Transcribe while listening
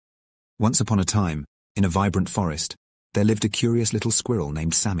Once upon a time, in a vibrant forest, there lived a curious little squirrel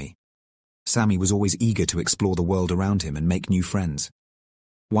named Sammy. Sammy was always eager to explore the world around him and make new friends.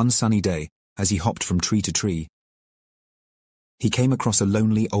 One sunny day, as he hopped from tree to tree, he came across a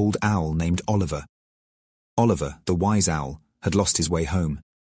lonely old owl named Oliver. Oliver, the wise owl, had lost his way home.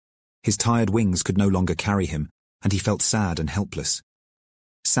 His tired wings could no longer carry him, and he felt sad and helpless.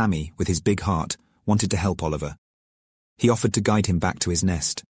 Sammy, with his big heart, wanted to help Oliver. He offered to guide him back to his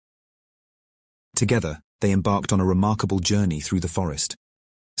nest. Together, they embarked on a remarkable journey through the forest.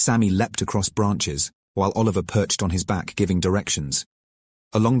 Sammy leapt across branches, while Oliver perched on his back giving directions.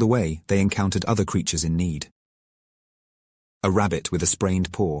 Along the way, they encountered other creatures in need. A rabbit with a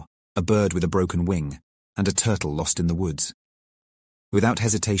sprained paw, a bird with a broken wing, and a turtle lost in the woods. Without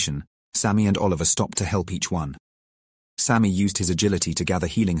hesitation, Sammy and Oliver stopped to help each one. Sammy used his agility to gather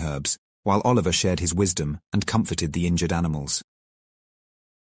healing herbs, while Oliver shared his wisdom and comforted the injured animals.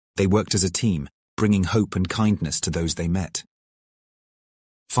 They worked as a team, bringing hope and kindness to those they met.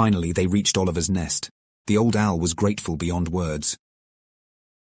 Finally, they reached Oliver's nest. The old owl was grateful beyond words.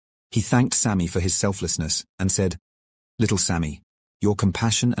 He thanked Sammy for his selflessness and said, "Little Sammy, your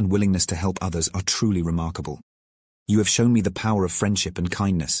compassion and willingness to help others are truly remarkable. You have shown me the power of friendship and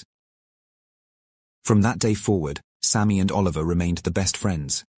kindness." From that day forward, Sammy and Oliver remained the best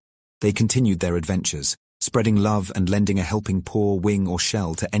friends. They continued their adventures, spreading love and lending a helping paw, wing, or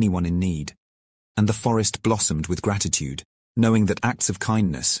shell to anyone in need. And the forest blossomed with gratitude, knowing that acts of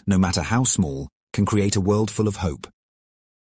kindness, no matter how small, can create a world full of hope.